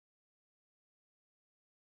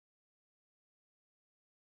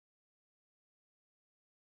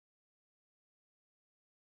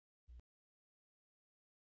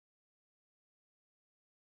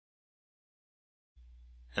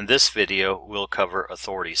In this video, we'll cover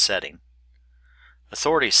authority setting.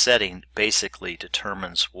 Authority setting basically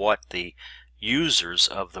determines what the users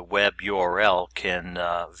of the web URL can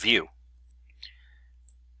view.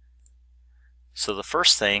 So the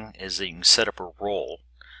first thing is that you can set up a role,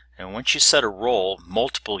 and once you set a role,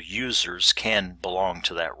 multiple users can belong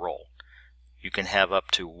to that role. You can have up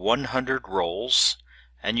to 100 roles,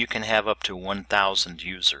 and you can have up to 1,000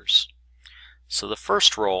 users. So the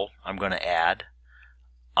first role I'm going to add,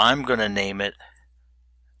 I'm going to name it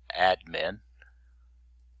admin,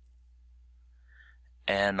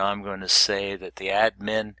 and I'm going to say that the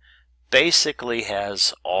admin basically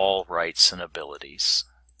has all rights and abilities.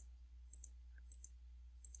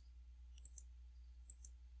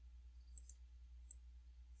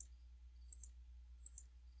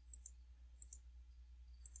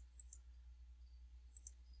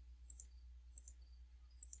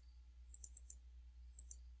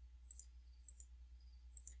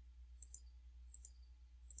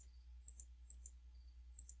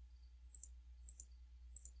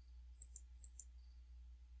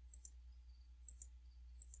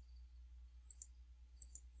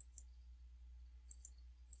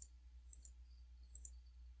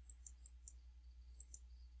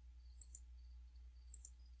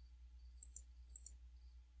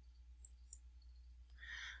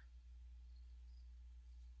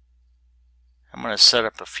 I'm going to set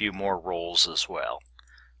up a few more roles as well.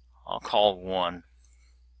 I'll call one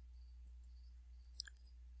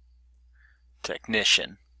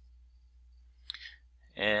technician,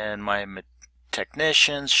 and my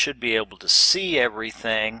technicians should be able to see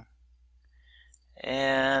everything,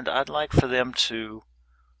 and I'd like for them to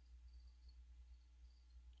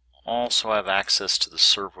also have access to the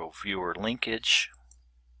servo viewer linkage.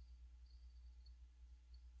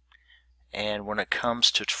 And when it comes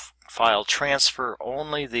to file transfer,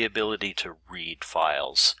 only the ability to read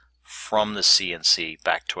files from the CNC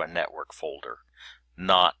back to a network folder,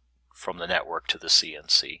 not from the network to the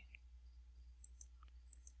CNC.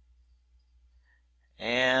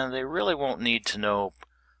 And they really won't need to know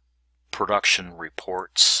production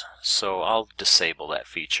reports, so I'll disable that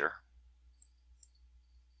feature.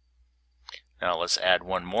 Now let's add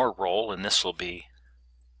one more role, and this will be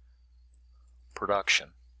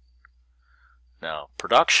production. Now,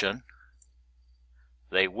 production,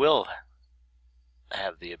 they will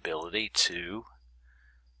have the ability to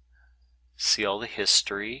see all the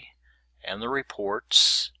history and the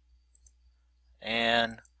reports,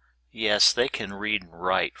 and yes, they can read and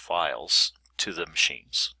write files to the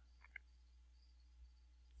machines.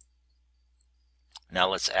 Now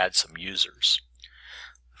let's add some users.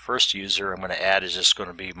 The first user I'm going to add is just going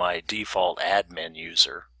to be my default admin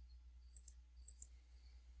user.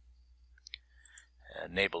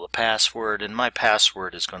 Enable the password, and my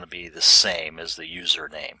password is going to be the same as the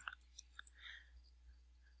username.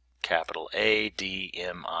 Capital ADMIN.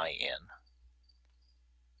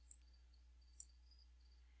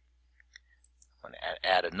 I'm going to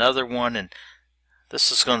add another one, and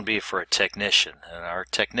this is going to be for a technician, and our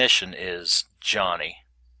technician is Johnny.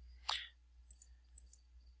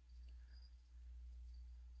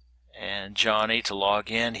 And Johnny, to log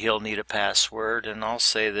in, he'll need a password, and I'll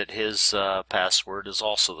say that his password is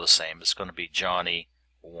also the same. It's going to be Johnny1.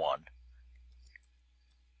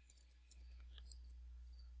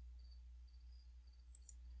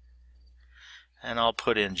 And I'll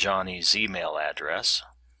put in Johnny's email address.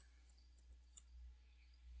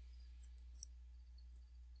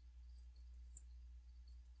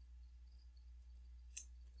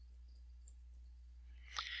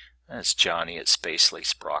 That's Johnny at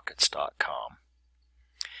spaceleysprockets.com.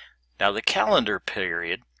 Now the calendar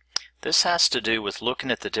period, this has to do with looking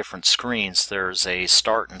at the different screens. There's a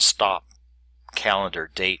start and stop calendar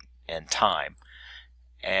date and time.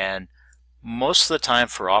 And most of the time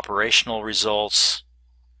for operational results,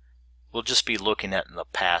 we'll just be looking at in the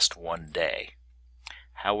past one day.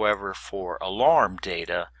 However, for alarm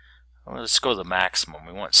data, let's go to the maximum.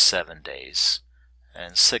 We want 7 days.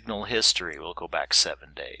 And signal history, we'll go back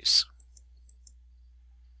 7 days.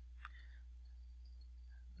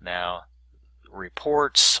 Now,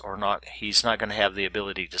 reports or not, he's not going to have the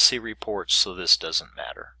ability to see reports, so this doesn't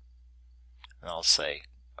matter. And I'll say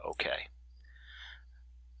OK.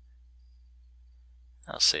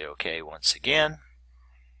 I'll say OK once again.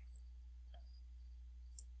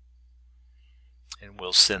 And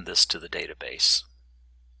we'll send this to the database.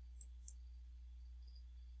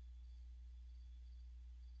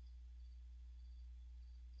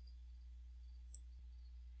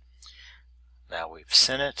 Now we've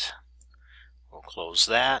sent it. We'll close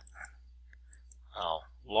that. I'll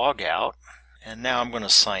log out, and now I'm going to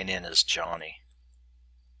sign in as Johnny.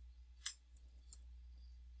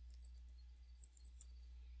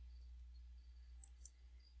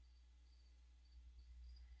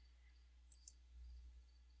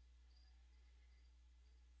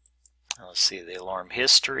 Let's see the alarm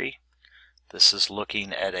history. This is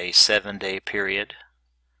looking at a 7-day period.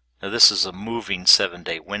 Now this is a moving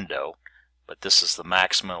 7-day window, but this is the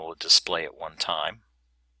maximum it will display at one time.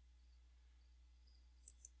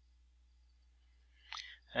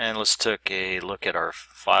 And let's take a look at our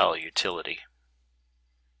file utility.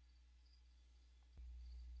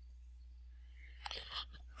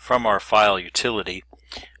 From our file utility,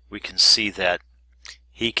 we can see that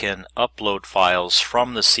he can upload files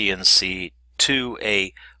from the CNC to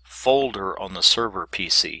a folder on the server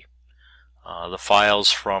PC. The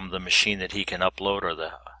files from the machine that he can upload are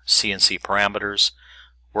the CNC parameters,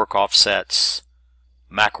 work offsets,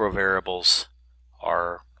 macro variables,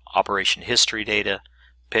 our operation history data,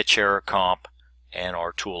 pitch error comp, and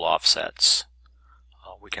our tool offsets.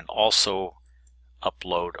 We can also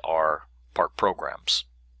upload our part programs.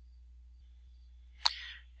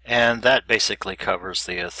 And that basically covers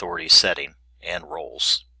the authority setting and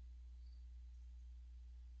roles.